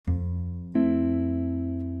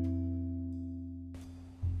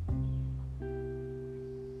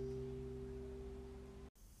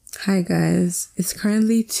Hi guys, it's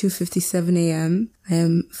currently 2:57 a.m. I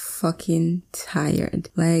am fucking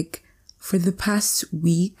tired. For the past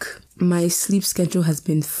week, my sleep schedule has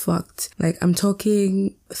been fucked. I'm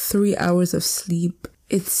talking 3 hours of sleep.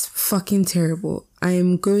 It's fucking terrible. I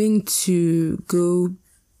am going to go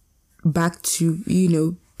back to,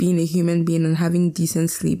 being a human being and having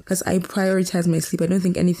decent sleep because I prioritize my sleep. I don't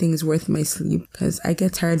think anything is worth my sleep because I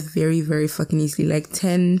get tired very, very fucking easily.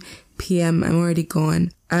 10 p.m. I'm already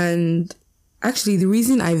gone. And actually the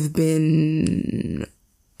reason I've been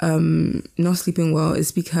not sleeping well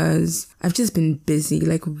is because I've just been busy,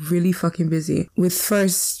 really fucking busy with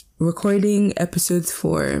first recording episodes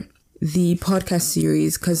for the podcast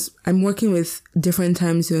series because I'm working with different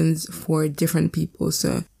time zones for different people.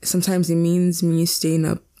 So sometimes it means me staying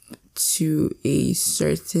up to a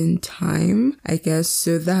certain time, I guess.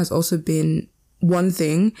 So that has also been one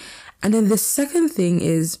thing. And then the second thing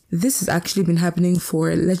is this has actually been happening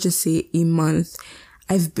for, let's just say, a month.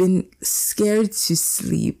 I've been scared to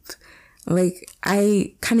sleep.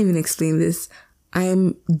 I can't even explain this.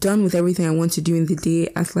 I'm done with everything I want to do in the day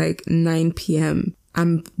at 9 p.m.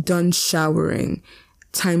 I'm done showering.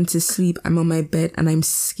 Time to sleep. I'm on my bed and I'm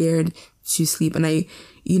scared to sleep. And I,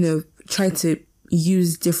 try to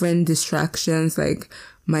use different distractions like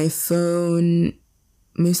my phone,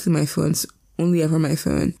 mostly my phone's only ever my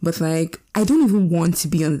phone. But I don't even want to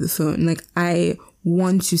be on the phone. I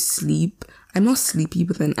want to sleep. I'm not sleepy,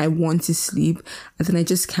 but then I want to sleep. And then I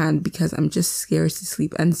just can't because I'm just scared to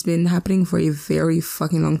sleep. And it's been happening for a very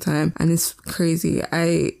fucking long time. And it's crazy.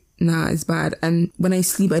 It's bad. And when I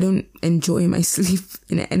sleep, I don't enjoy my sleep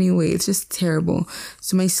in any way. It's just terrible.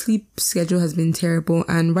 So my sleep schedule has been terrible.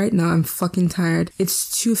 And right now I'm fucking tired.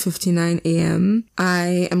 It's 2:59 a.m.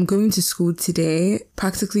 I am going to school today,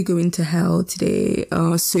 practically going to hell today.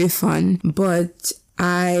 So fun. But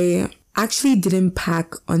I actually didn't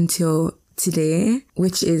pack until today,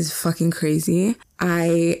 which is fucking crazy.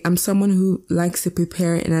 I am someone who likes to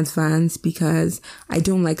prepare in advance because I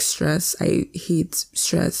don't like stress. I hate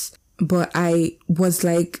stress. But I was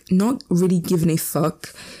not really giving a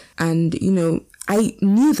fuck. And, I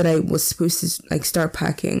knew that I was supposed to start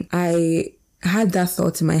packing. I had that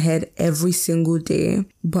thought in my head every single day,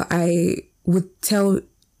 but I would tell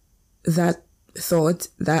that thought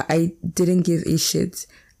that I didn't give a shit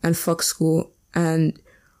and fuck school. And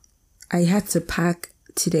I had to pack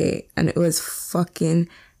today and it was fucking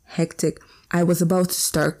hectic. I was about to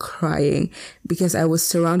start crying because I was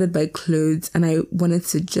surrounded by clothes and I wanted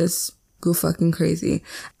to just go fucking crazy.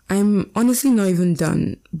 I'm honestly not even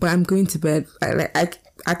done, but I'm going to bed. I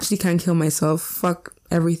actually can't kill myself. Fuck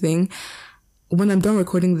everything. When I'm done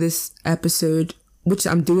recording this episode, which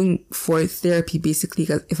I'm doing for therapy basically,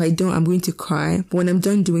 because if I don't, I'm going to cry. But when I'm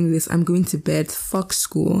done doing this, I'm going to bed. Fuck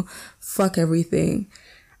school. Fuck everything.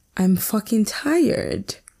 I'm fucking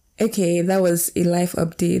tired. Okay, that was a life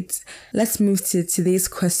update. Let's move to today's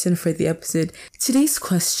question for the episode. Today's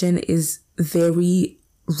question is very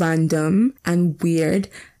random and weird.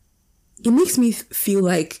 It makes me feel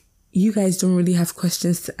like you guys don't really have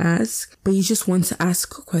questions to ask, but you just want to ask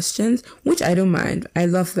questions, which I don't mind. I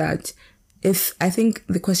love that. If I think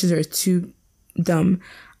the questions are too dumb,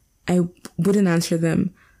 I wouldn't answer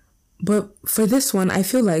them. But for this one, I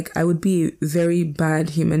feel like I would be a very bad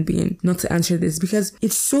human being not to answer this because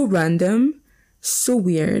it's so random, so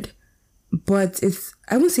weird, but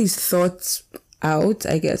I wouldn't say it's thought out,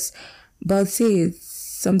 I guess, but I'd say it's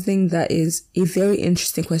something that is a very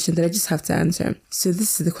interesting question that I just have to answer. So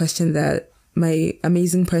this is the question that my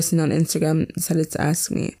amazing person on Instagram decided to ask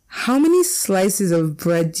me. How many slices of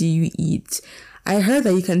bread do you eat? I heard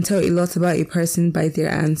that you can tell a lot about a person by their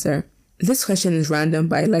answer. This question is random,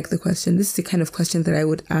 but I like the question. This is the kind of question that I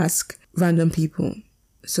would ask random people.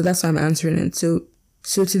 So that's why I'm answering it. So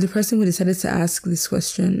to the person who decided to ask this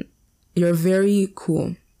question, you're very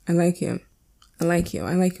cool. I like you. I like you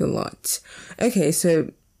a lot. Okay,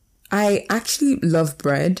 so I actually love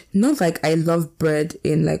bread. Not I love bread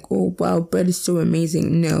in oh wow, bread is so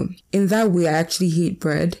amazing. No. In that way, I actually hate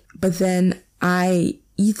bread. But then I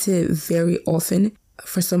eat it very often.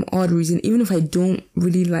 For some odd reason, even if I don't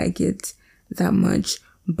really like it that much,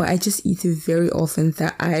 but I just eat it very often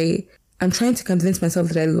that I'm trying to convince myself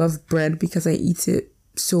that I love bread because I eat it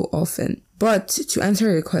so often. But to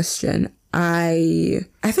answer your question, I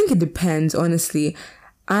think it depends, honestly.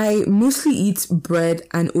 I mostly eat bread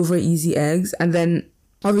and over easy eggs, and then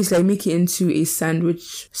obviously I make it into a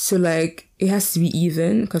sandwich. So it has to be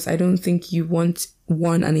even because I don't think you want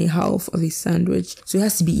 1.5 of a sandwich. So it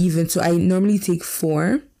has to be even. So I normally take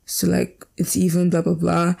 4. So it's even, blah, blah,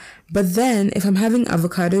 blah. But then if I'm having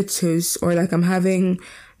avocado toast or I'm having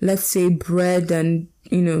let's say bread and,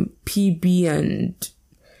 PB and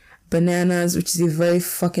bananas, which is a very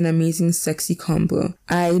fucking amazing, sexy combo,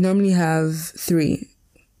 I normally have 3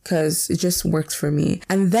 because it just works for me.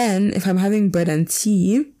 And then if I'm having bread and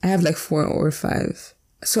tea, I have like 4 or 5.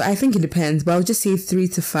 So I think it depends, but I'll just say 3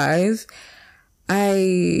 to 5.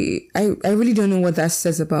 I really don't know what that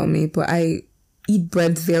says about me, but I eat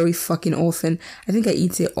bread very fucking often. I think I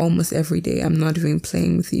eat it almost every day. I'm not even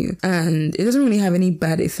playing with you. And it doesn't really have any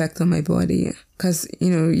bad effect on my body. Because,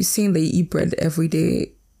 you're saying that you eat bread every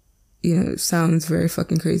day, sounds very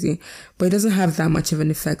fucking crazy. But it doesn't have that much of an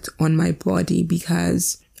effect on my body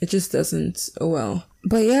because it just doesn't. Oh well.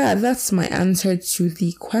 But yeah, that's my answer to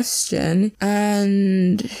the question.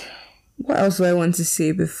 And what else do I want to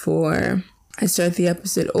say before I start the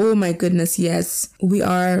episode? Oh my goodness, yes. We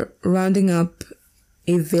are rounding up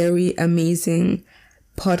a very amazing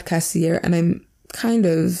podcast year, and I'm kind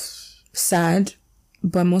of sad,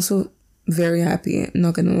 but I'm also very happy,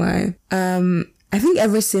 not gonna lie. I think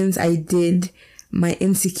ever since I did my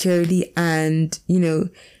insecurity and,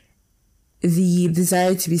 the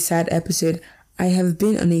desire to be sad episode, I have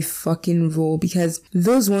been on a fucking roll because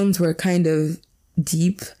those ones were kind of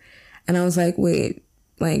deep, and I was like, wait,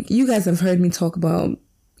 like, you guys have heard me talk about,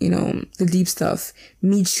 the deep stuff,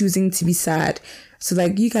 me choosing to be sad. So,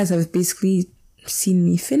 like, you guys have basically seen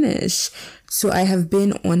me finish. So I have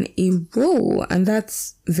been on a roll, and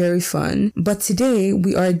that's very fun. But today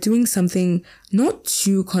we are doing something not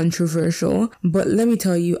too controversial, but let me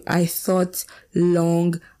tell you, I thought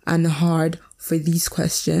long and hard for these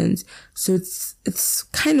questions. So it's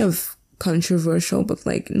kind of controversial, but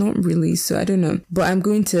like not really. So I don't know. But I'm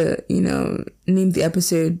going to, name the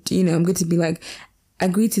episode, I'm going to be like,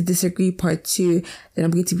 agree to disagree part 2. Then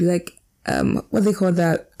I'm going to be like, what they call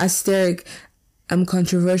that? Asterisk.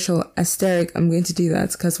 Controversial asterisk. I'm going to do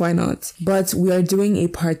that because why not? But we are doing a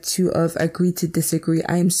part 2 of Agree to Disagree.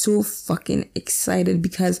 I am so fucking excited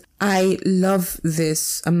because I love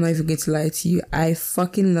this. I'm not even going to lie to you. I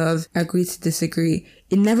fucking love Agree to Disagree.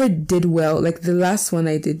 It never did well. Like the last one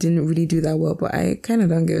I did didn't really do that well, but I kind of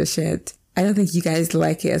don't give a shit. I don't think you guys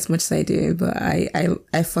like it as much as I do, but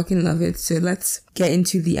I fucking love it. So let's get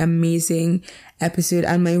into the amazing episode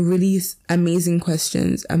and my really amazing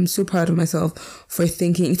questions. I'm so proud of myself for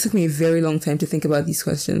thinking. It took me a very long time to think about these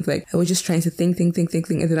questions. Like I was just trying to think, and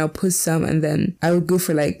then I'll put some, and then I would go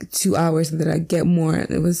for like 2 hours, and then I'd get more.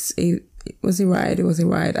 It was a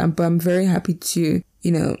ride. But I'm very happy to,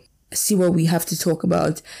 see what we have to talk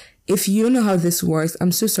about. If you don't know how this works,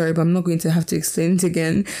 I'm so sorry, but I'm not going to have to explain it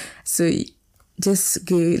again. So just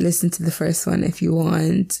go listen to the first one if you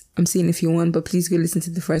want. I'm saying if you want, but please go listen to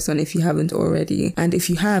the first one if you haven't already. And if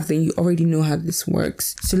you have, then you already know how this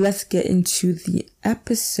works. So let's get into the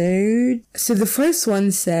episode. So the first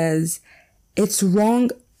one says, it's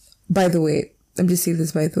wrong. By the way, I'm just saying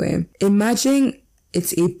this by the way. Imagine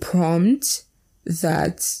it's a prompt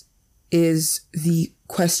that is the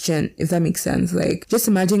question, if that makes sense. Like, just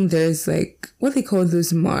imagine there's like, what they call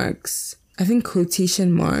those marks? I think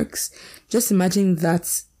quotation marks. Just imagine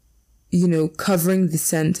that's, covering the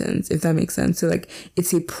sentence, if that makes sense. So like,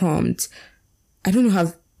 it's a prompt. I don't know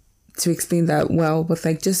how to explain that well, but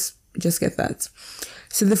like, just get that.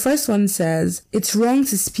 So the first one says, it's wrong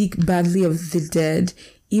to speak badly of the dead,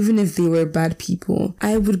 even if they were bad people.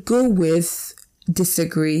 I would go with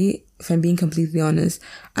disagree. If I'm being completely honest,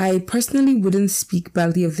 I personally wouldn't speak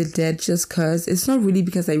badly of the dead just because it's not really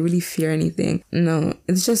because I really fear anything. No,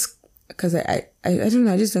 it's just because I don't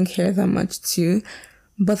know, I just don't care that much too.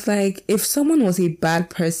 But like, if someone was a bad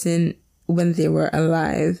person when they were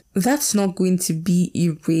alive, that's not going to be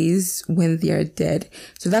erased when they are dead.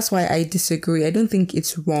 So that's why I disagree. I don't think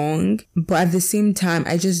it's wrong, but at the same time,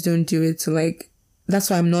 I just don't do it. So like, that's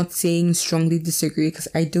why I'm not saying strongly disagree, because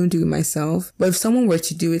I don't do it myself. But if someone were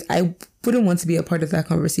to do it, I wouldn't want to be a part of that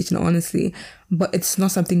conversation, honestly. But it's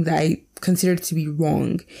not something that I consider to be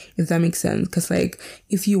wrong, if that makes sense. Because like,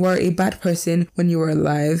 if you were a bad person when you were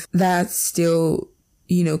alive, that still,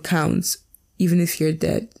 counts, even if you're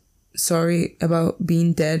dead. Sorry about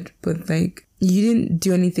being dead, but like, you didn't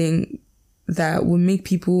do anything that would make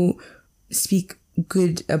people speak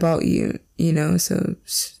good about you, so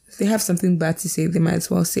if they have something bad to say, they might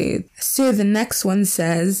as well say it. So the next one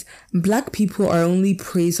says, Black people are only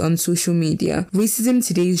praised on social media. Racism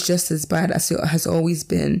today is just as bad as it has always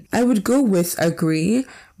been. I would go with agree,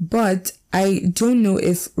 but I don't know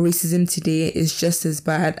if racism today is just as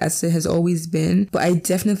bad as it has always been. But I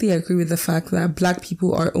definitely agree with the fact that Black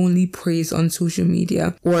people are only praised on social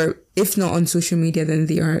media, or if not on social media, then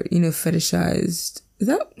they are, fetishized. Is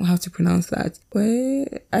that how to pronounce that?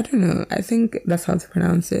 But I don't know. I think that's how to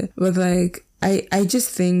pronounce it. But like, I just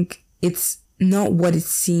think it's not what it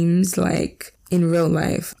seems like in real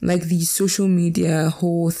life. Like the social media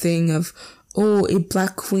whole thing of, oh, a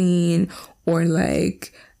black queen, or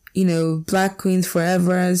like, you know, black queens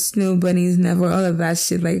forever, snow bunnies never, all of that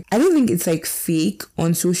shit. Like, I don't think it's like fake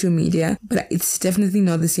on social media, but it's definitely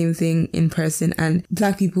not the same thing in person. And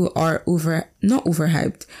black people are not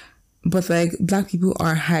overhyped, but like black people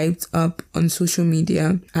are hyped up on social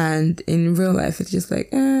media, and in real life it's just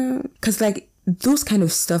like, cause like those kind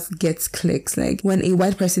of stuff gets clicks. Like when a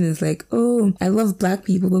white person is like, oh, I love black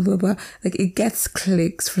people, blah, blah, blah. Like it gets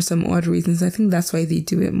clicks for some odd reasons. I think that's why they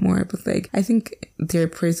do it more. But like, I think they're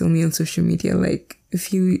praised only on social media. Like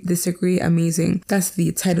if you disagree, amazing. That's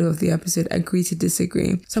the title of the episode, Agree to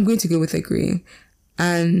Disagree. So I'm going to go with agree.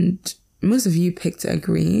 And most of you picked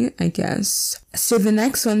agree, I guess. So the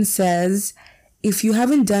next one says, if you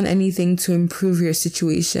haven't done anything to improve your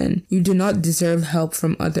situation, you do not deserve help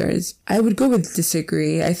from others. I would go with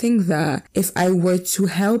disagree. I think that if I were to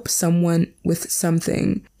help someone with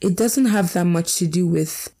something, it doesn't have that much to do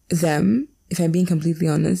with them, if I'm being completely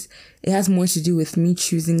honest. It has more to do with me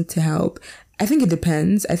choosing to help. I think it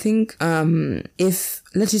depends. I think if,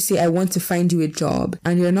 let's just say I want to find you a job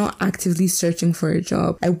and you're not actively searching for a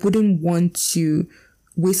job, I wouldn't want to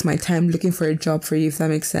waste my time looking for a job for you, if that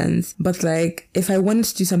makes sense. But like, if I wanted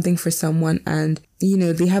to do something for someone and, you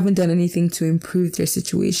know, they haven't done anything to improve their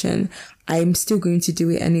situation, I'm still going to do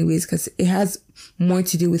it anyways, because it has more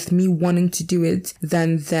to do with me wanting to do it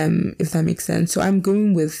than them, if that makes sense. So I'm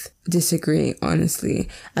going with disagree, honestly.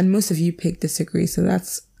 And most of you picked disagree, so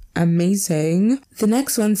that's amazing. The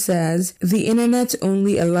next one says, the internet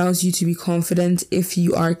only allows you to be confident if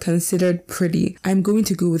you are considered pretty. I'm going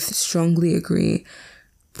to go with strongly agree.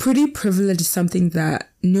 Pretty privilege is something that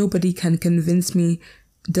nobody can convince me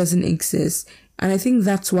doesn't exist. And I think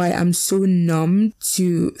that's why I'm so numb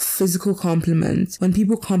to physical compliments. When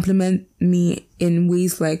people compliment me in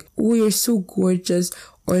ways like, oh, you're so gorgeous,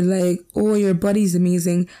 or like, oh, your body's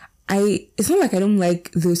amazing. It's not like I don't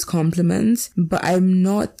like those compliments, but I'm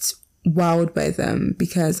not wowed by them,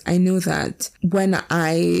 because I know that when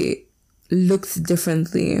I looked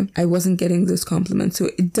differently, I wasn't getting those compliments. So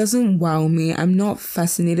it doesn't wow me. I'm not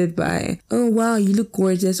fascinated by, oh wow, you look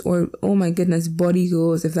gorgeous, or oh my goodness, body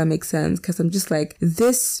goals, if that makes sense. Because I'm just like,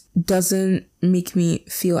 this doesn't make me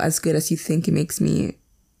feel as good as you think it makes me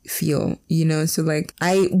feel, you know? So like,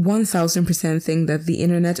 I 1000% think that the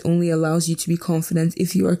internet only allows you to be confident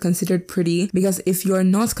if you are considered pretty, because if you are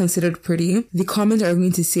not considered pretty, the comments are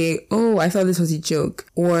going to say, oh, I thought this was a joke,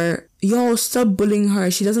 or yo, stop bullying her,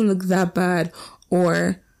 she doesn't look that bad,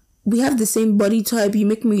 or we have the same body type, you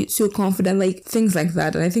make me so confident, like things like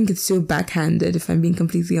that. And I think it's so backhanded, if I'm being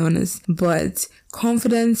completely honest. But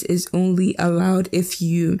confidence is only allowed if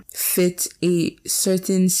you fit a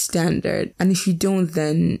certain standard. And if you don't,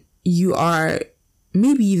 then you are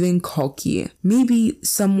maybe even cocky. Maybe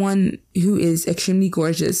someone who is extremely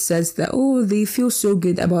gorgeous says that, oh, they feel so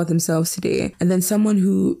good about themselves today. And then someone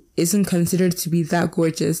who isn't considered to be that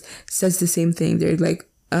gorgeous says the same thing. They're like,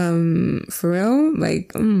 for real?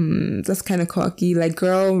 Like, that's kind of cocky. Like,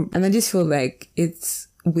 girl. And I just feel like it's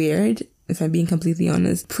weird, if I'm being completely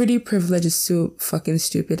honest. Pretty privilege is so fucking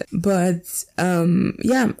stupid. But,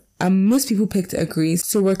 yeah, most people picked agree.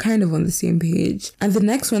 So we're kind of on the same page. And the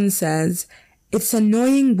next one says, it's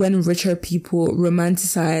annoying when richer people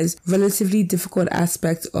romanticize relatively difficult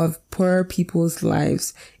aspects of poorer people's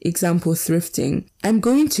lives. Example, thrifting. I'm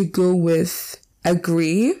going to go with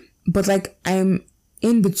agree, but like I'm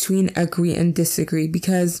in between agree and disagree,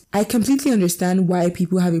 because I completely understand why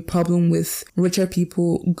people have a problem with richer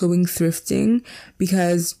people going thrifting,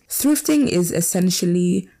 because thrifting is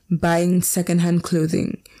essentially buying secondhand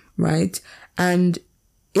clothing, right? And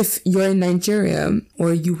if you're in Nigeria,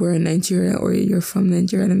 or you were in Nigeria, or you're from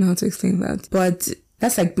Nigeria, I don't know how to explain that, but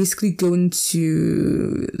that's like basically going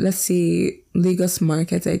to, let's say, Lagos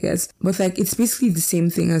market, I guess. But like, it's basically the same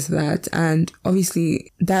thing as that. And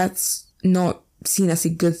obviously that's not seen as a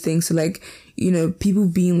good thing. So like, you know, people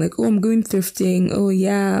being like, oh, I'm going thrifting. Oh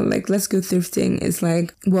yeah, like, let's go thrifting. It's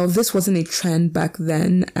like, well, this wasn't a trend back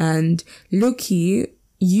then. And low-key,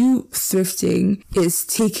 you thrifting is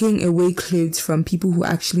taking away clothes from people who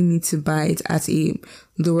actually need to buy it at a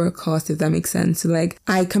lower cost, if that makes sense. So like,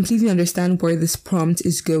 I completely understand where this prompt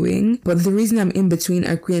is going, but the reason I'm in between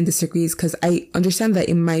agree and disagree is because I understand that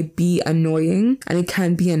it might be annoying, and it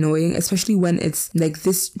can be annoying, especially when it's like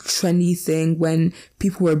this trendy thing, when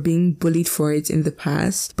people were being bullied for it in the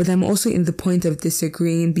past. But I'm also in the point of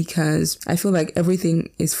disagreeing, because I feel like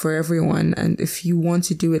everything is for everyone, and if you want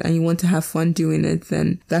to do it and you want to have fun doing it,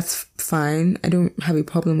 then that's fine. I don't have a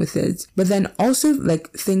problem with it. But then also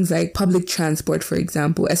like things like public transport, for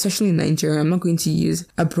example, especially in Nigeria, I'm not going to use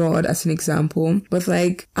abroad as an example, but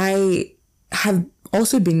like I have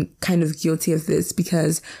also been kind of guilty of this,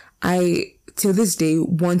 because I till this day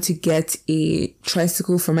want to get a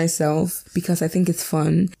tricycle for myself because I think it's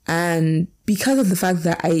fun, and because of the fact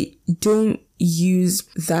that I don't use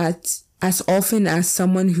that as often as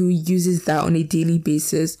someone who uses that on a daily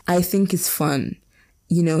basis, I think it's fun.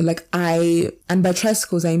 You know, like and by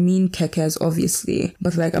tricycles, I mean kekes, obviously.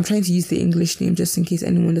 But like, I'm trying to use the English name just in case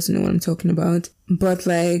anyone doesn't know what I'm talking about. But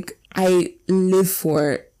like, I live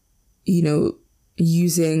for, you know,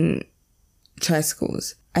 using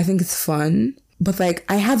tricycles. I think it's fun. But like,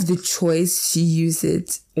 I have the choice to use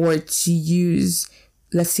it or to use,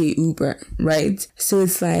 let's say, Uber, right? So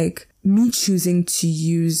it's like me choosing to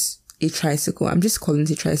use a tricycle. I'm just calling it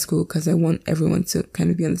a tricycle because I want everyone to kind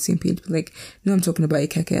of be on the same page. But like, no, I'm talking about a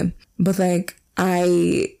keke. But like,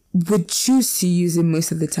 I would choose to use it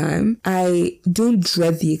most of the time. I don't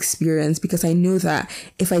dread the experience because I know that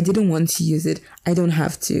if I didn't want to use it, I don't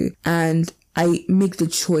have to. And I make the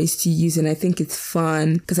choice to use it, and I think it's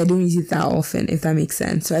fun because I don't use it that often, if that makes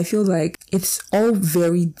sense. So I feel like it's all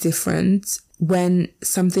very different when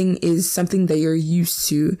something is something that you're used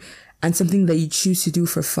to and something that you choose to do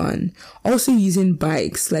for fun. Also using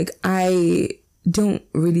bikes, like I don't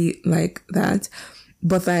really like that,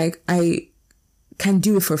 but like I can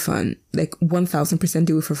do it for fun, like 1000%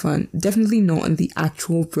 do it for fun. Definitely not on the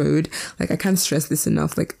actual road. Like I can't stress this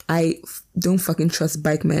enough. Like I don't fucking trust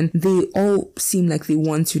bike men. They all seem like they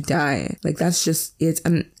want to die. Like that's just it.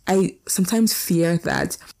 And I sometimes fear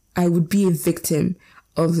that I would be a victim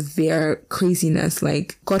of their craziness.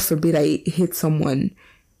 Like God forbid I hit someone,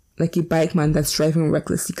 like a bike man that's driving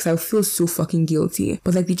recklessly, because I feel so fucking guilty.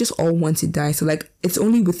 But like they just all want to die. So like it's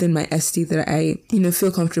only within my estate that I, you know,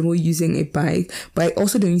 feel comfortable using a bike. But I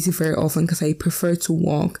also don't use it very often because I prefer to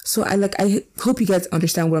walk. So I hope you guys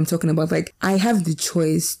understand what I'm talking about. Like I have the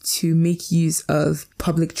choice to make use of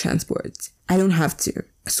public transport. I don't have to.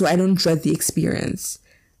 So I don't dread the experience.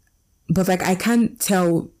 But like I can't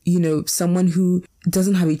tell, you know, someone who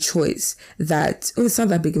doesn't have a choice that, oh, it's not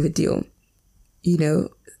that big of a deal. You know,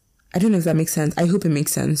 I don't know if that makes sense. I hope it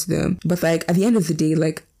makes sense though. But like at the end of the day,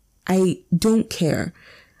 like I don't care.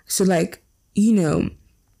 So like, you know,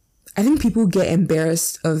 I think people get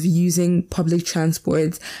embarrassed of using public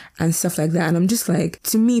transport and stuff like that. And I'm just like,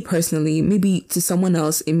 to me personally, maybe to someone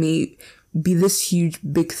else, it may be this huge,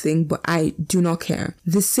 big thing, but I do not care.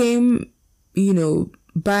 The same, you know,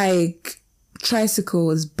 bike,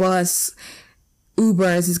 tricycles, bus,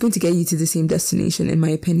 Ubers is going to get you to the same destination, in my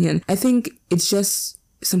opinion. I think it's just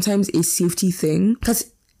sometimes a safety thing,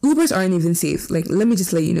 because Ubers aren't even safe. Like, let me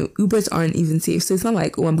just let you know, Ubers aren't even safe. So it's not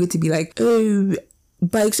like, oh, I'm going to be like, oh,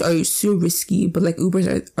 bikes are so risky, but like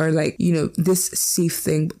Ubers are like, you know, this safe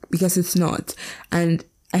thing, because it's not. And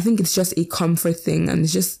I think it's just a comfort thing, and it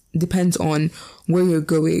just depends on where you're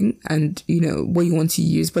going and, you know, what you want to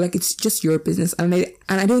use. But like, it's just your business. And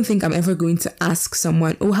I don't think I'm ever going to ask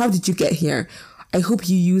someone, oh, how did you get here? I hope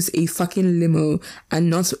you use a fucking limo and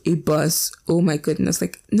not a bus. Oh my goodness.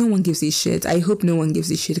 Like, no one gives a shit. I hope no one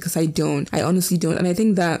gives a shit, because I don't. I honestly don't. And I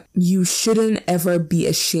think that you shouldn't ever be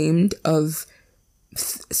ashamed of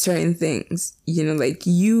certain things. You know, like,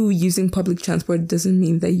 you using public transport doesn't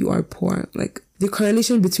mean that you are poor. Like, the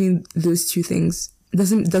correlation between those two things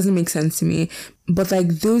doesn't make sense to me. But like,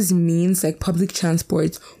 those means, like, public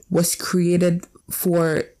transport was created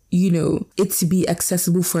for, you know, it to be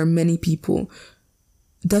accessible for many people.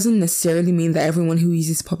 Doesn't necessarily mean that everyone who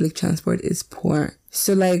uses public transport is poor.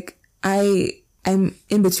 So like, I'm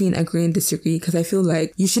in between agree and disagree, because I feel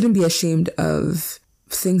like you shouldn't be ashamed of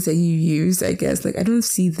things that you use, I guess. Like, I don't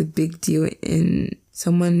see the big deal in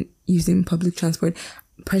someone using public transport.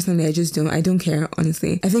 Personally, I don't care,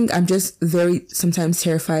 honestly. I think I'm just very sometimes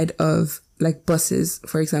terrified of like buses,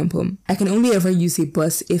 for example. I can only ever use a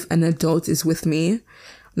bus if an adult is with me,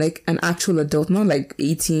 like an actual adult, not like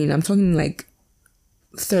 18. I'm talking like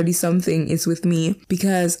 30 something is with me,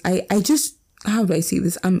 because I just, how do I say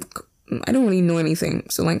this? I don't really know anything.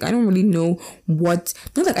 So like, I don't really know not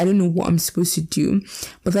like I don't know what I'm supposed to do,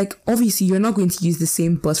 but like, obviously you're not going to use the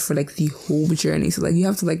same bus for like the whole journey. So like, you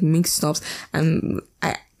have to like make stops, and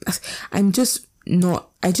I'm just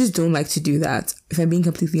I just don't like to do that, if I'm being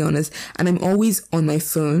completely honest. And I'm always on my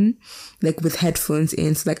phone, like with headphones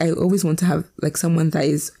in. So like I always want to have like someone that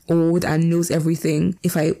is old and knows everything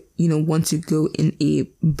if I, want to go in a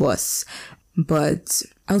bus. But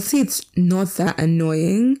I'll say it's not that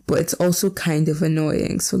annoying, but it's also kind of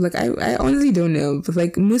annoying. So like I honestly don't know, but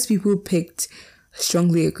like most people picked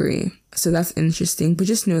strongly agree. So that's interesting. But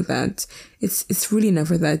just know that it's really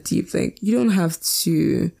never that deep. Like you don't have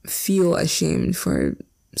to feel ashamed for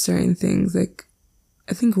certain things. Like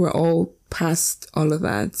I think we're all past all of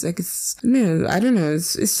that. Like I don't know.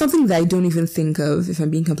 It's something that I don't even think of, if I'm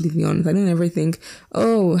being completely honest. I don't ever think,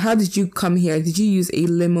 oh, how did you come here? Did you use a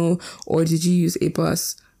limo or did you use a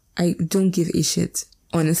bus? I don't give a shit,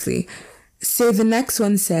 honestly. So the next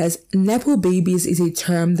one says, Nepo babies is a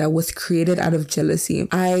term that was created out of jealousy.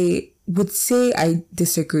 I would say I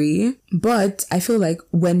disagree, but I feel like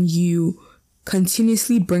when you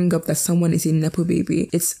continuously bring up that someone is a Nepo baby,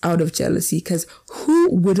 it's out of jealousy, because who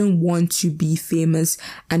wouldn't want to be famous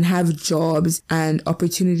and have jobs and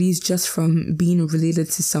opportunities just from being related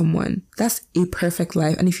to someone? That's a perfect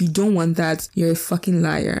life. And if you don't want that, you're a fucking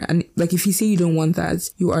liar. And like if you say you don't want that,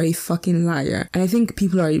 you are a fucking liar. And I think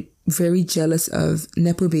people are very jealous of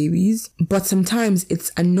Nepo babies, but sometimes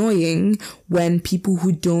it's annoying when people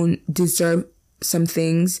who don't deserve some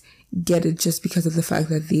things get it just because of the fact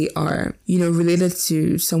that they are, related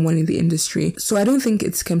to someone in the industry. So I don't think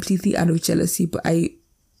it's completely out of jealousy, but I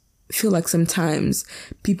feel like sometimes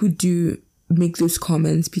people do make those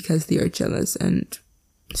comments because they are jealous, and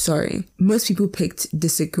sorry. Most people picked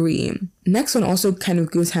disagree. Next one also kind of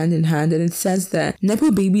goes hand in hand, and it says that Nepo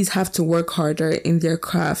babies have to work harder in their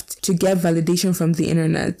craft to get validation from the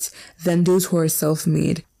internet than those who are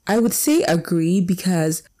self-made. I would say agree,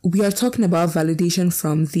 because we are talking about validation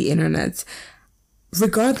from the internet.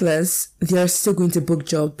 Regardless, they are still going to book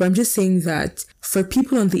jobs. But I'm just saying that for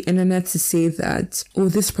people on the internet to say that, oh,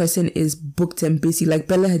 this person is booked and busy, like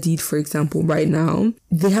Bella Hadid, for example, right now,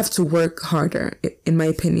 they have to work harder, in my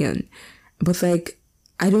opinion. But like,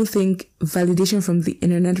 I don't think validation from the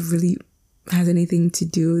internet really has anything to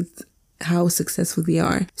do with how successful they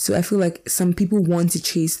are. So I feel like some people want to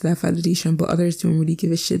chase that validation, but others don't really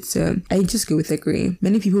give a shit. So I just go with agree.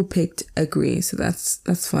 Many people picked agree, so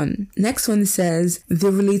that's fun. Next one says,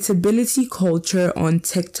 the relatability culture on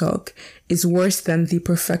TikTok is worse than the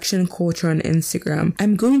perfection culture on Instagram.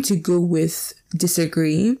 I'm going to go with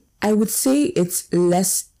disagree. I would say it's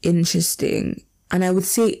less interesting, and I would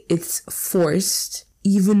say it's forced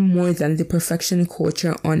even more than the perfection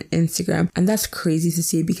culture on Instagram. And that's crazy to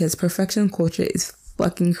say, because perfection culture is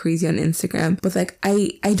fucking crazy on Instagram. But like, I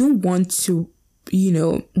don't want to,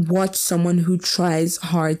 watch someone who tries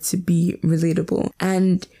hard to be relatable.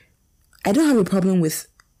 And I don't have a problem with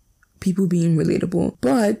people being relatable,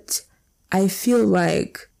 but I feel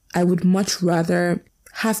like I would much rather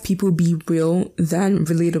have people be real than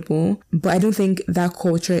relatable. But I don't think that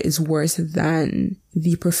culture is worse than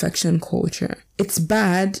the perfection culture. It's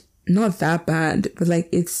bad, not that bad, but like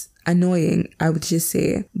it's annoying, I would just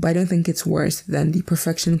say. But I don't think it's worse than the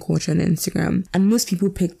perfection culture on Instagram. And most people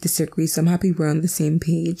pick disagree, so I'm happy we're on the same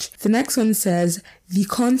page. The next one says, the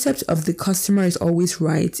concept of the customer is always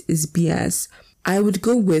right is BS. I would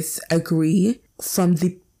go with agree from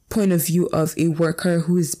the point of view of a worker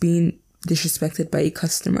who is being disrespected by a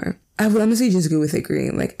customer. I would honestly just go with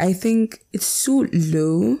agree. Like, I think it's so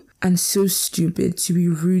low and so stupid to be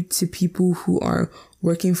rude to people who are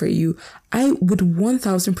working for you. I would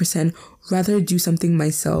 1000% rather do something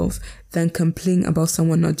myself than complain about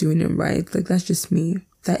someone not doing it right. Like, that's just me.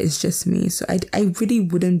 That is just me. So I really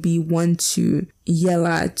wouldn't be one to yell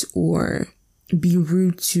at or be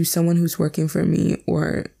rude to someone who's working for me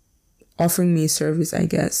or offering me a service, I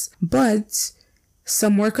guess. But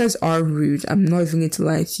some workers are rude. I'm not even going to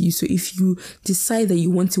lie to you. So if you decide that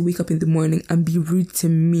you want to wake up in the morning and be rude to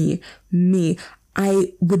me,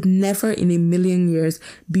 I would never in a million years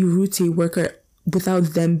be rude to a worker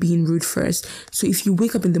without them being rude first. So if you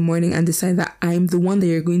wake up in the morning and decide that I'm the one that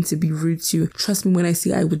you're going to be rude to, trust me when I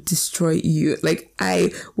say I would destroy you. Like,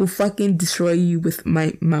 I will fucking destroy you with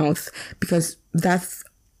my mouth, because that's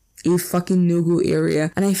a fucking no-go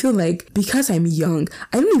area. And I feel like because I'm young,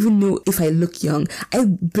 I don't even know if I look young. I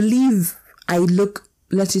believe I look,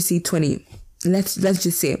 let's just say 20. Let's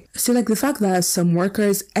just say. So like the fact that some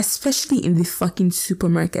workers, especially in the fucking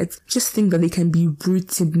supermarkets, just think that they can be rude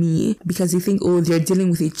to me because they think, oh, they're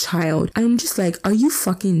dealing with a child. And I'm just like, are you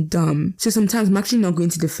fucking dumb? So sometimes I'm actually not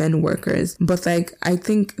going to defend workers, but like, I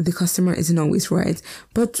think the customer isn't always right.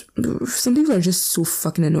 But some people are just so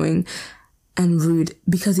fucking annoying. and rude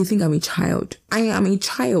because they think I'm a child. I am a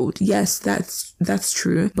child. Yes, that's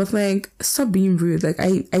true. But like, stop being rude. Like,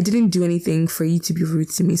 I didn't do anything for you to be rude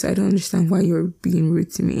to me, so I don't understand why you're being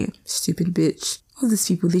rude to me. Stupid bitch. All these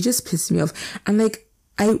people, they just piss me off. And like,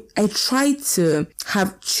 I try to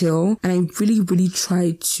have chill, and I really, really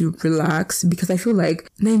try to relax, because I feel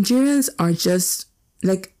like Nigerians are just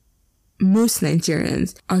like, most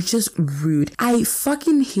Nigerians are just rude. I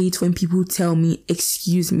fucking hate when people tell me,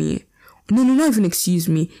 excuse me. No, not even excuse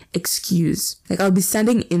me, excuse. Like, I'll be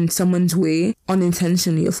standing in someone's way,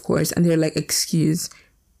 unintentionally, of course, and they're like, excuse.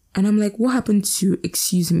 And I'm like, what happened to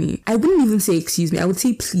excuse me? I wouldn't even say excuse me. I would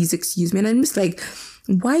say, please excuse me. And I'm just like,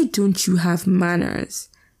 why don't you have manners?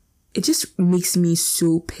 It just makes me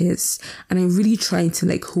so pissed. And I really try to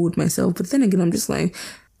like hold myself. But then again, I'm just like,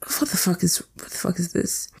 what the fuck is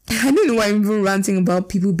this? I don't know why I'm even ranting about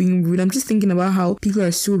people being rude. I'm just thinking about how people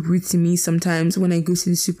are so rude to me sometimes when I go to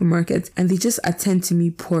the supermarket, and they just attend to me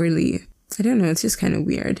poorly. I don't know, it's just kind of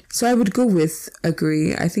weird. So I would go with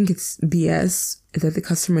agree. I think it's BS that the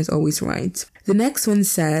customer is always right. The next one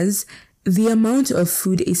says, the amount of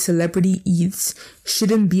food a celebrity eats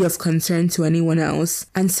shouldn't be of concern to anyone else,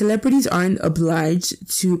 and celebrities aren't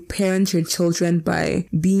obliged to parent your children by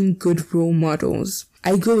being good role models.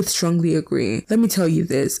 I go with strongly agree. Let me tell you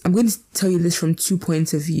this. I'm going to tell you this from 2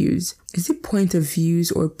 points of views. Is it point of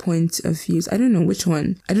views or point of views? I don't know which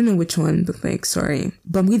one, but like, sorry.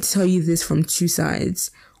 But I'm going to tell you this from 2 sides.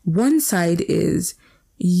 One side is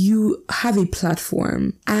you have a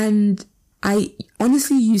platform, and I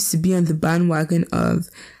honestly used to be on the bandwagon of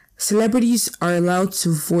celebrities are allowed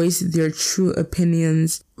to voice their true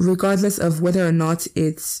opinions regardless of whether or not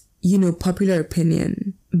it's, popular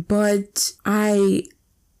opinion. But I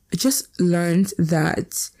just learned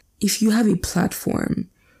that if you have a platform,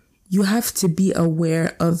 you have to be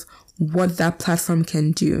aware of what that platform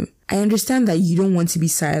can do. I understand that you don't want to be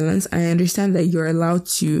silenced. I understand that you're allowed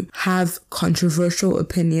to have controversial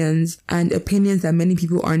opinions and opinions that many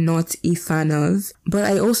people are not a fan of. But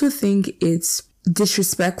I also think it's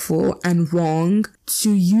disrespectful and wrong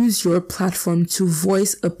to use your platform to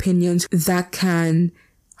voice opinions that can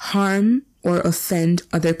harm or offend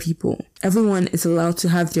other people. Everyone is allowed to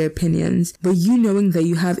have their opinions, but you knowing that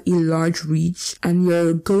you have a large reach and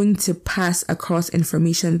you're going to pass across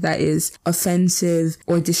information that is offensive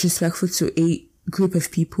or disrespectful to a group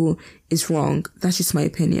of people is wrong. That's just my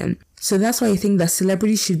opinion. So that's why I think that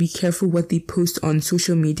celebrities should be careful what they post on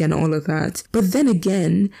social media and all of that. But then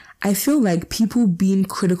again, I feel like people being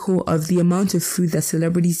critical of the amount of food that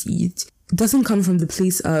celebrities eat doesn't come from the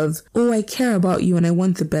place of, oh, I care about you and I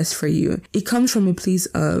want the best for you. It comes from a place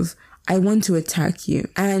of, I want to attack you.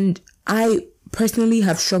 And I personally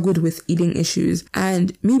have struggled with eating issues,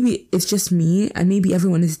 and maybe it's just me and maybe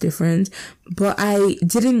everyone is different, but I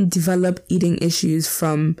didn't develop eating issues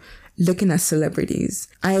from looking at celebrities.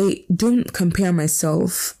 I don't compare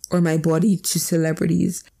myself or my body to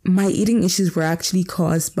celebrities. My eating issues were actually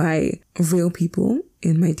caused by real people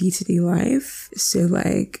in my day-to-day life. So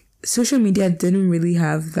like, social media didn't really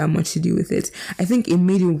have that much to do with it. I think it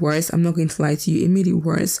made it worse. I'm not going to lie to you. It made it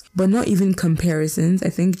worse, but not even comparisons. I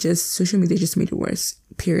think just social media just made it worse,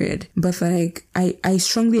 period. But like, I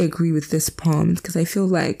strongly agree with this prompt because I feel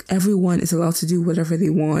like everyone is allowed to do whatever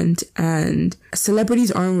they want, and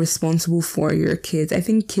celebrities aren't responsible for your kids. I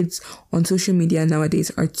think kids on social media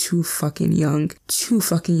nowadays are too fucking young.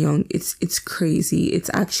 It's crazy.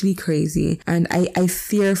 It's actually crazy. And I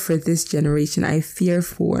fear for this generation. I fear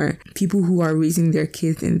for people who are raising their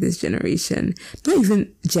kids in this generation. Not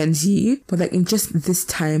even Gen Z, but like in just this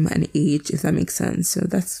time and age, if that makes sense. So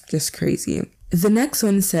that's just crazy. The next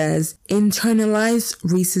one says, internalized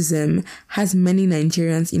racism has many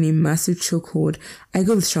Nigerians in a massive chokehold. I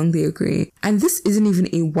go with strongly agree. And this isn't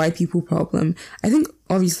even a white people problem. I think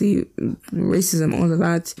obviously racism, all of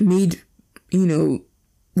that made,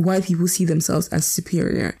 white people see themselves as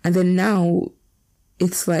superior. And then now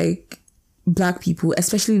it's like Black people,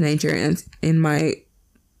 especially Nigerians, in my,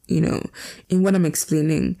 in what I'm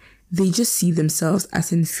explaining, they just see themselves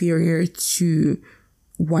as inferior to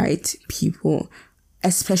white people,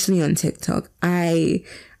 especially on TikTok. I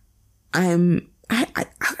don't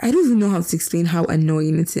even know how to explain how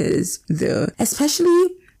annoying it is though,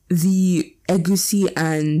 especially the egusi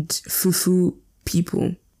and fufu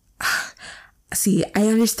people. See, I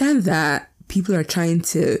understand that people are trying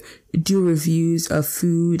to do reviews of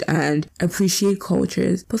food and appreciate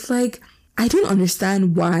cultures, but like, I don't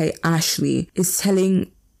understand why Ashley is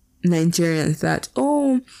telling Nigerians that,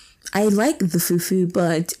 oh, I like the fufu,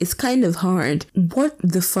 but it's kind of hard. What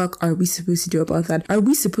the fuck are we supposed to do about that? Are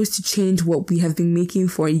we supposed to change what we have been making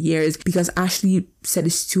for years because Ashley said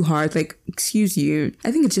it's too hard? Like, excuse you.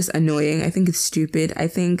 I think it's just annoying. I think it's stupid. I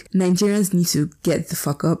think Nigerians need to get the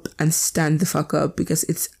fuck up and stand the fuck up because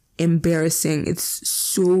it's embarrassing. It's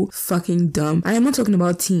so fucking dumb. And I'm not talking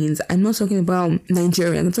about teens. I'm not talking about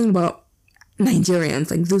Nigerians. I'm talking about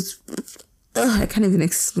Nigerians. Like those... I can't even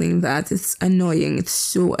explain that. It's annoying. It's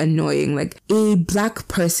so annoying. Like a black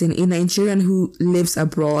person, a Nigerian who lives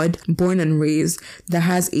abroad, born and raised, that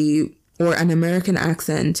has or an American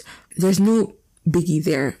accent, there's no biggie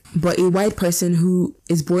there. But a white person who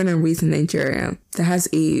is born and raised in Nigeria, that has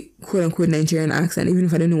a quote unquote Nigerian accent, even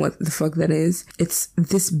if I don't know what the fuck that is, it's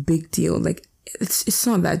this big deal. Like it's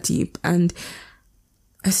not that deep. And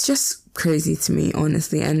it's just crazy to me,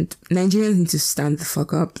 honestly. And Nigerians need to stand the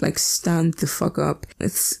fuck up. Like, stand the fuck up.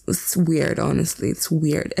 It's weird, honestly. It's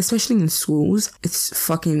weird. Especially in schools. It's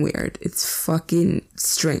fucking weird. It's fucking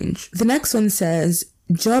strange. The next one says,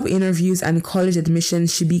 job interviews and college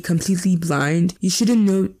admissions should be completely blind. You shouldn't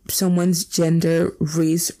know someone's gender,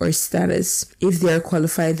 race, or status. If they are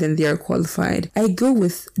qualified, then they are qualified. I go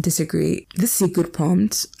with disagree. This is a good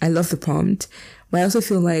prompt. I love the prompt. But I also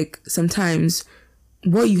feel like sometimes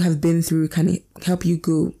what you have been through can help you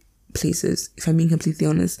go places, if I'm being completely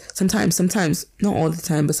honest. Sometimes, not all the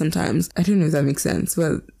time, but sometimes. I don't know if that makes sense,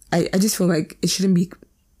 but I just feel like it shouldn't be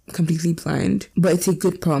completely blind. But it's a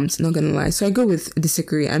good prompt, not gonna lie. So I go with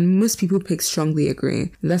disagree, and most people pick strongly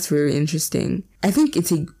agree. That's very interesting. I think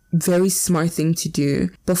it's a very smart thing to do,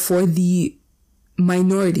 but for the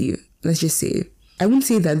minority, let's just say, I wouldn't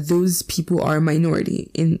say that those people are a minority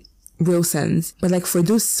in real sense, but like for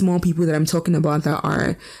those small people that I'm talking about, that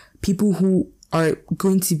are people who are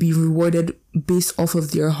going to be rewarded based off of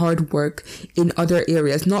their hard work in other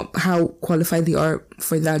areas, not how qualified they are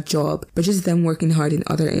for that job, but just them working hard in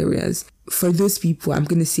other areas. For those people, I'm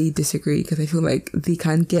going to say disagree, because I feel like they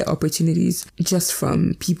can't get opportunities just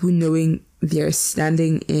from people knowing their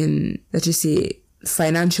standing in, let's just say,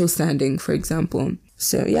 financial standing, for example.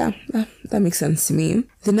 So yeah, that makes sense to me.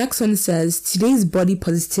 The next one says, today's body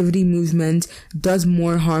positivity movement does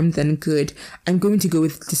more harm than good. I'm going to go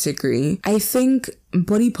with disagree. I think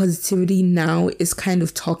body positivity now is kind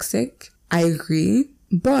of toxic. I agree.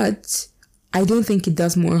 But I don't think it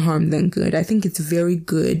does more harm than good. I think it's very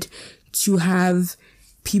good to have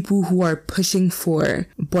people who are pushing for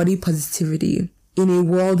body positivity in a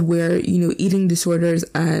world where, eating disorders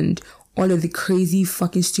and all of the crazy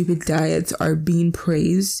fucking stupid diets are being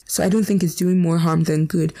praised. So I don't think it's doing more harm than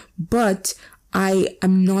good. But I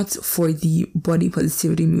am not for the body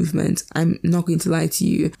positivity movement. I'm not going to lie to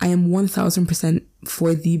you. I am 1000%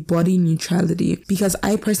 for the body neutrality, because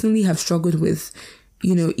I personally have struggled with,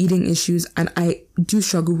 eating issues, and I do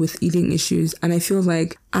struggle with eating issues. And I feel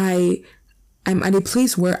like I'm at a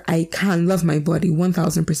place where I can love my body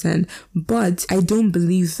 1000%, but I don't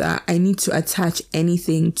believe that I need to attach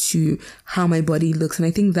anything to how my body looks. And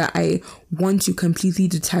I think that I want to completely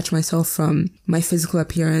detach myself from my physical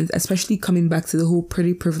appearance, especially coming back to the whole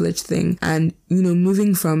pretty privilege thing and,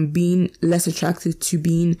 moving from being less attractive to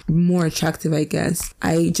being more attractive, I guess.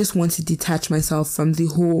 I just want to detach myself from the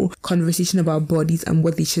whole conversation about bodies and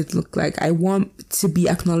what they should look like. I want to be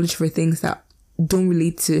acknowledged for things that don't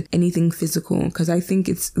relate to anything physical, because I think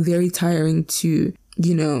it's very tiring to,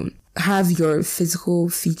 have your physical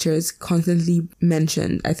features constantly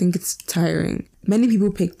mentioned. I think it's tiring. Many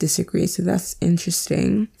people pick disagree, so that's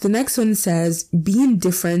interesting. The next one says, being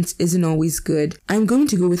different isn't always good. I'm going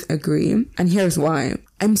to go with agree, and here's why.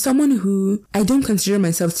 I'm someone who, I don't consider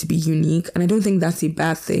myself to be unique, and I don't think that's a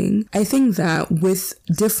bad thing. I think that with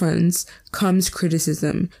difference comes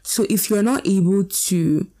criticism. So if you're not able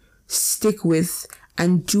to stick with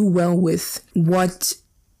and do well with what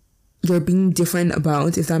you're being different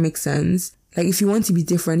about, if that makes sense. Like, if you want to be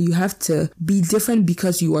different, you have to be different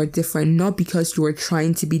because you are different, not because you are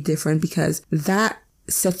trying to be different, because that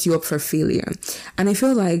sets you up for failure. And I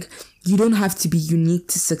feel like you don't have to be unique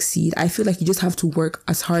to succeed. I feel like you just have to work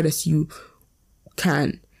as hard as you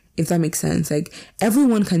can, if that makes sense. Like,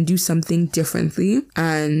 everyone can do something differently,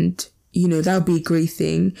 and that would be a great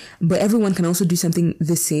thing. But everyone can also do something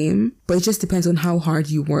the same, but it just depends on how hard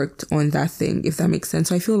you worked on that thing, if that makes sense.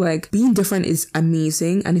 So I feel like being different is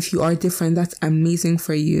amazing. And if you are different, that's amazing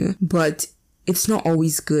for you. But it's not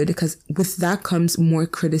always good, because with that comes more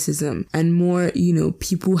criticism and more,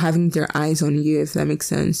 people having their eyes on you, if that makes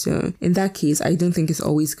sense. So in that case, I don't think it's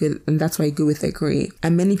always good. And that's why I go with agree.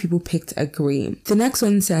 And many people picked agree. The next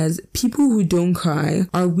one says, people who don't cry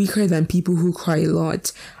are weaker than people who cry a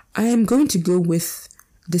lot. I am going to go with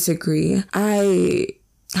disagree. I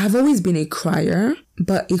I've always been a crier,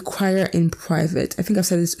 but a crier in private. I think I've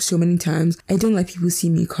said this so many times. I don't like people see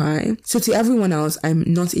me cry. So to everyone else, I'm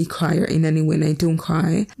not a crier in any way and I don't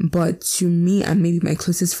cry. But to me and maybe my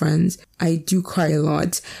closest friends, I do cry a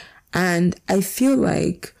lot. And I feel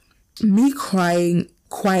like me crying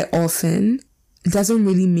quite often doesn't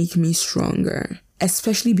really make me stronger,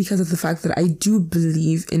 especially because of the fact that I do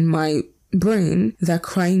believe in my brain that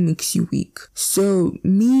crying makes you weak. So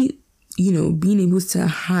me, being able to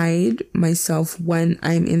hide myself when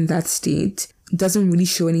I'm in that state doesn't really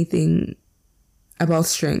show anything about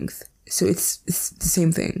strength. So it's the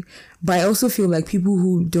same thing. But I also feel like people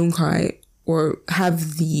who don't cry or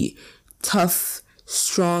have the tough,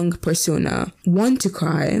 strong persona want to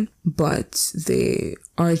cry, but they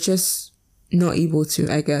are just not able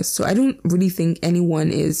to, I guess. So I don't really think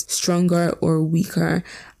anyone is stronger or weaker.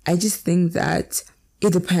 I just think that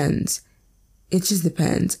it depends. It just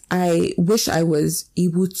depends. I wish I was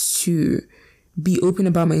able to be open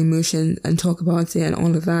about my emotions and talk about it and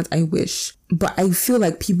all of that. I wish. But I feel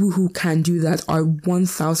like people who can do that are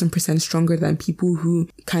 1000% stronger than people who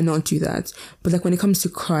cannot do that. But like when it comes to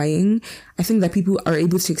crying, I think that people are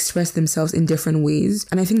able to express themselves in different ways.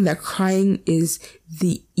 And I think that crying is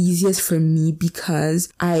the easiest for me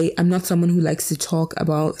because I am not someone who likes to talk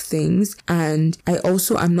about things. And I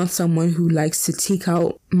also am not someone who likes to take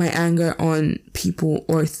out my anger on people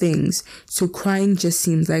or things. So crying just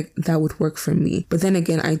seems like that would work for me. But then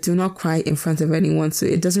again, I do not cry in front of anyone. So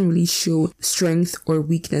it doesn't really show strength or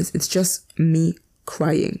weakness. It's just me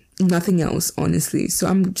crying. Nothing else, honestly. So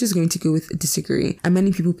I'm just going to go with disagree. And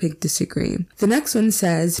many people pick disagree. The next one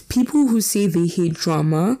says, people who say they hate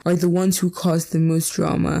drama are the ones who cause the most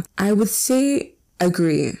drama. I would say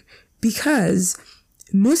agree. Because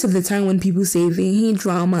most of the time when people say they hate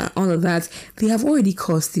drama, all of that, they have already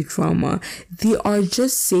caused the drama. They are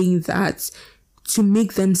just saying that to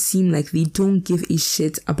make them seem like they don't give a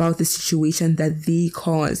shit about the situation that they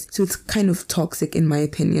caused. So it's kind of toxic in my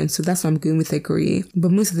opinion. So that's why I'm going with agree.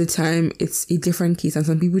 But most of the time it's a different case and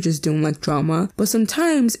some people just don't like drama. But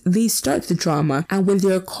sometimes they start the drama and when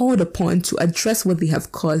they're called upon to address what they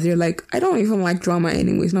have caused, they're like, I don't even like drama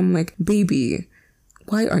anyways. And I'm like, baby,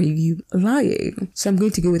 why are you lying? So I'm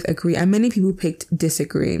going to go with agree. And many people picked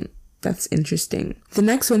disagree. That's interesting. The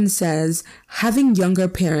next one says, having younger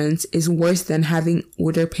parents is worse than having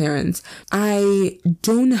older parents. I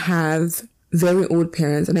don't have very old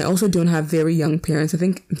parents and I also don't have very young parents. I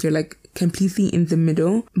think they're like completely in the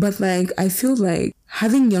middle. But like, I feel like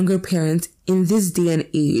having younger parents in this day and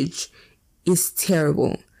age is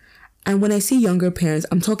terrible. And when I say younger parents,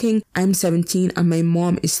 I'm talking I'm 17 and my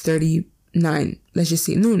mom is 39. Let's just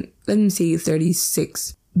say, no, let me say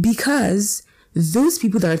 36. Because those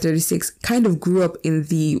people that are 36 kind of grew up in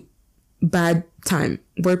the bad time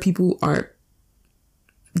where people are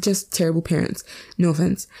just terrible parents. No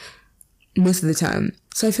offense. Most of the time.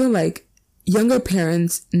 So I feel like younger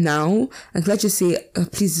parents now, like let's just say,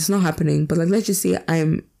 please, it's not happening, but like let's just say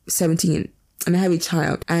I'm 17 and I have a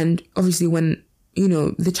child. And obviously when,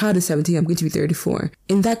 the child is 17, I'm going to be 34.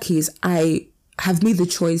 In that case, I have made the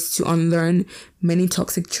choice to unlearn many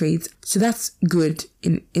toxic traits. So that's good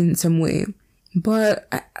in some way. But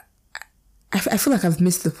I feel like I've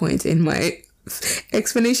missed the point in my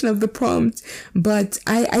explanation of the prompt. But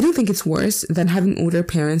I don't think it's worse than having older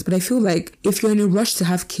parents. But I feel like if you're in a rush to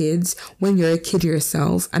have kids when you're a kid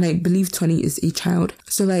yourself, and I believe 20 is a child.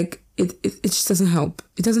 So like it just doesn't help.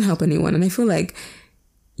 It doesn't help anyone. And I feel like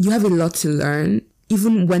you have a lot to learn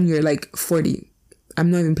even when you're like 40. I'm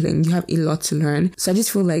not even playing. You have a lot to learn. So I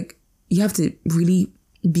just feel like you have to really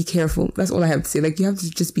be careful. That's all I have to say. Like, you have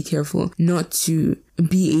to just be careful not to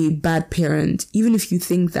be a bad parent, even if you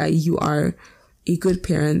think that you are a good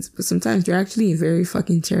parent, but sometimes you're actually a very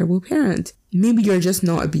fucking terrible parent. Maybe you're just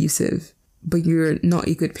not abusive, but you're not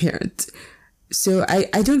a good parent. So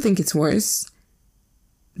I don't think it's worse.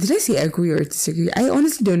 Did I say agree or disagree? I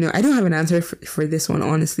honestly don't know. I don't have an answer for this one,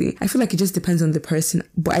 honestly. I feel like it just depends on the person.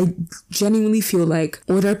 But I genuinely feel like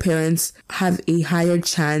older parents have a higher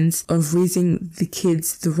chance of raising the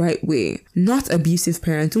kids the right way. Not abusive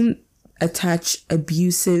parents. Don't attach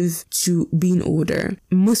abusive to being older.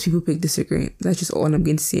 Most people pick disagree. That's just all I'm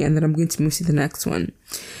going to say. And then I'm going to move to the next one.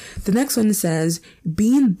 The next one says,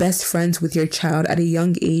 being best friends with your child at a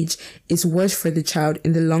young age is worse for the child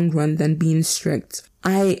in the long run than being strict.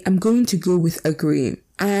 I am going to go with agree.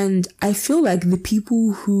 And I feel like the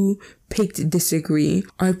people who picked disagree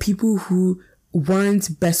are people who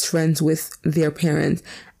weren't best friends with their parents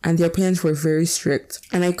and their parents were very strict.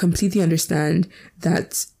 And I completely understand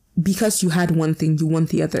that because you had one thing, you want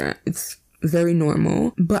the other. It's very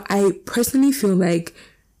normal. But I personally feel like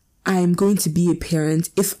I'm going to be a parent,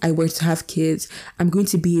 if I were to have kids, I'm going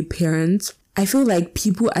to be a parent. I feel like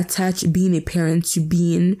people attach being a parent to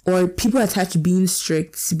being, or people attach being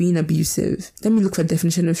strict to being abusive. Let me look for the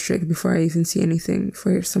definition of strict before I even say anything,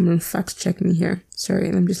 for someone fact check me here.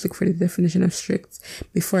 Sorry, let me just look for the definition of strict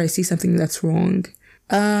before I say something that's wrong.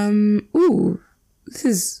 This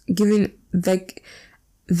is giving, like,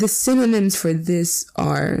 the synonyms for this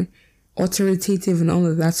are authoritative and all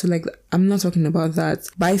of that. So, like, I'm not talking about that.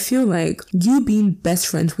 But I feel like you being best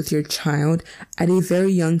friends with your child at a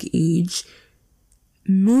very young age,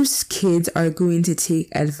 most kids are going to take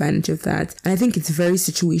advantage of that. And I think it's very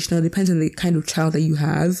situational. It depends on the kind of child that you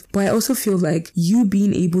have. But I also feel like you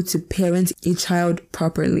being able to parent a child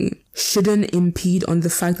properly shouldn't impede on the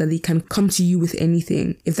fact that they can come to you with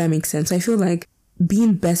anything, if that makes sense. So I feel like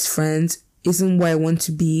being best friends isn't what I want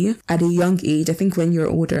to be at a young age. I think when you're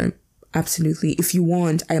older, absolutely. If you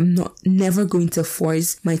want, I am never going to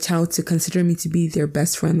force my child to consider me to be their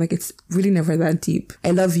best friend. Like, it's really never that deep.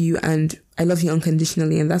 I love you and I love you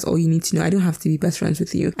unconditionally, and that's all you need to know. I don't have to be best friends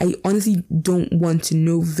with you. I honestly don't want to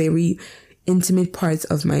know very intimate parts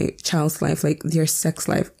of my child's life, like their sex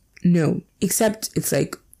life. No. Except it's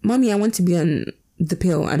like, mommy, I want to be on the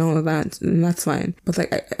pill and all of that, and that's fine. But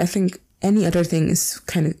like, I think any other thing is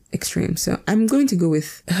kind of extreme. So I'm going to go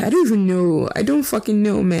with, I don't even know. I don't fucking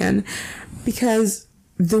know, man. Because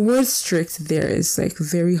the word strict there is like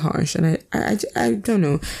very harsh, and I don't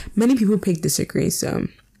know. Many people pick disagree, so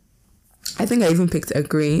I think I even picked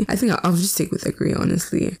agree. I think I'll just stick with agree,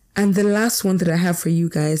 honestly. And the last one that I have for you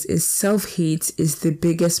guys is self-hate is the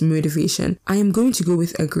biggest motivation. I am going to go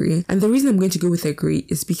with agree. And the reason I'm going to go with agree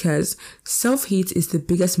is because self-hate is the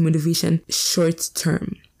biggest motivation short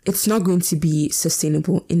term. It's not going to be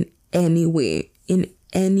sustainable in any way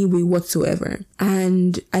whatsoever.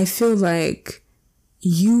 And I feel like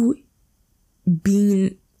you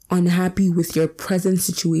being unhappy with your present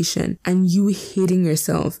situation and you hating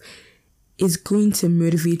yourself is going to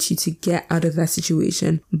motivate you to get out of that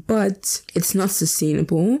situation, but it's not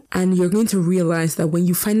sustainable. And you're going to realize that when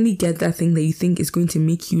you finally get that thing that you think is going to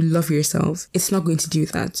make you love yourself, it's not going to do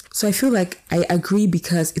that. So I feel like I agree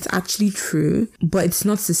because it's actually true, but it's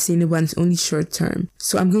not sustainable and it's only short term.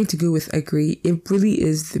 So I'm going to go with agree. It really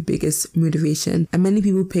is the biggest motivation, and many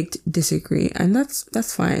people picked disagree, and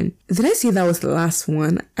that's fine. Did I say that was the last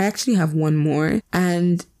one? I actually have one more,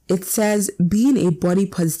 and it says being a body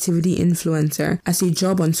positivity influencer as a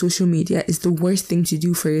job on social media is the worst thing to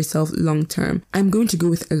do for yourself long term. I'm going to go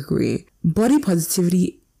with agree. Body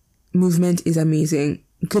positivity movement is amazing.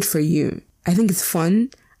 Good for you. I think it's fun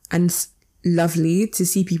and it's lovely to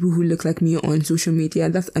see people who look like me on social media.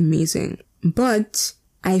 That's amazing. But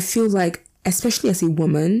I feel like, especially as a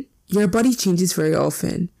woman, your body changes very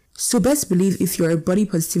often. So best believe if you're a body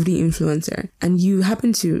positivity influencer and you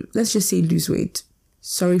happen to, let's just say, lose weight,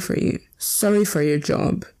 sorry for you. Sorry for your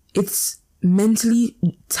job. It's mentally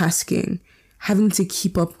tasking having to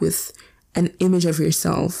keep up with an image of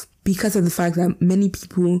yourself because of the fact that many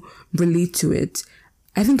people relate to it.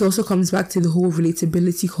 I think it also comes back to the whole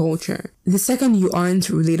relatability culture. The second you aren't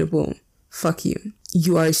relatable, fuck you.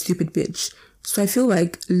 You are a stupid bitch. So I feel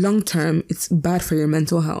like long term, it's bad for your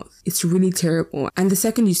mental health. It's really terrible. And the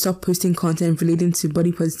second you stop posting content relating to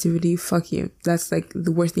body positivity, fuck you. That's like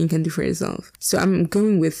the worst thing you can do for yourself. So I'm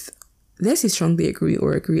going with, let's say strongly agree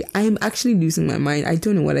or agree. I'm actually losing my mind. I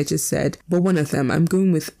don't know what I just said, but one of them, I'm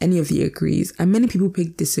going with any of the agrees. And many people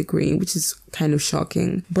pick disagree, which is kind of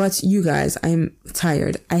shocking. But you guys, I'm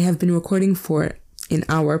tired. I have been recording for an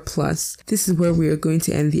hour plus. This is where we are going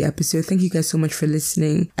to end the episode. Thank you guys so much for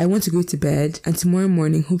listening. I want to go to bed, and tomorrow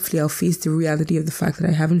morning, hopefully I'll face the reality of the fact that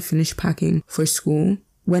I haven't finished packing for school,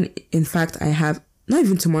 when in fact I have, not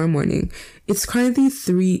even tomorrow morning. It's currently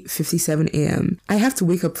 3:57 a.m. I have to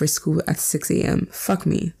wake up for school at 6 a.m. Fuck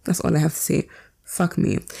me. That's all I have to say. Fuck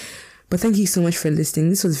me. But thank you so much for listening.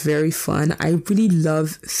 This was very fun. I really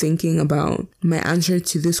love thinking about my answer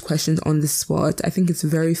to those questions on the spot. I think it's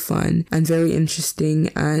very fun and very interesting,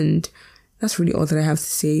 and that's really all that I have to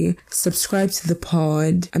say. Subscribe to the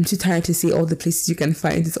pod. I'm too tired to say all the places you can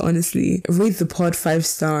find it, honestly. Rate the pod 5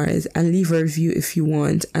 stars and leave a review if you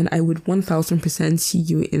want. And I would 1000% see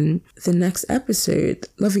you in the next episode.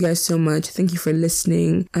 Love you guys so much. Thank you for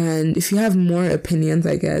listening. And if you have more opinions,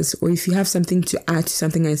 I guess, or if you have something to add to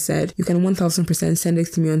something I said, you can 1000% send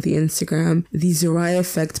it to me on the Instagram, the Zariah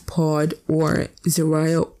Effect Pod or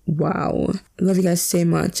Zariah Wow. Love you guys so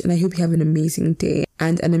much, and I hope you have an amazing day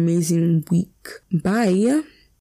and an amazing week. Bye.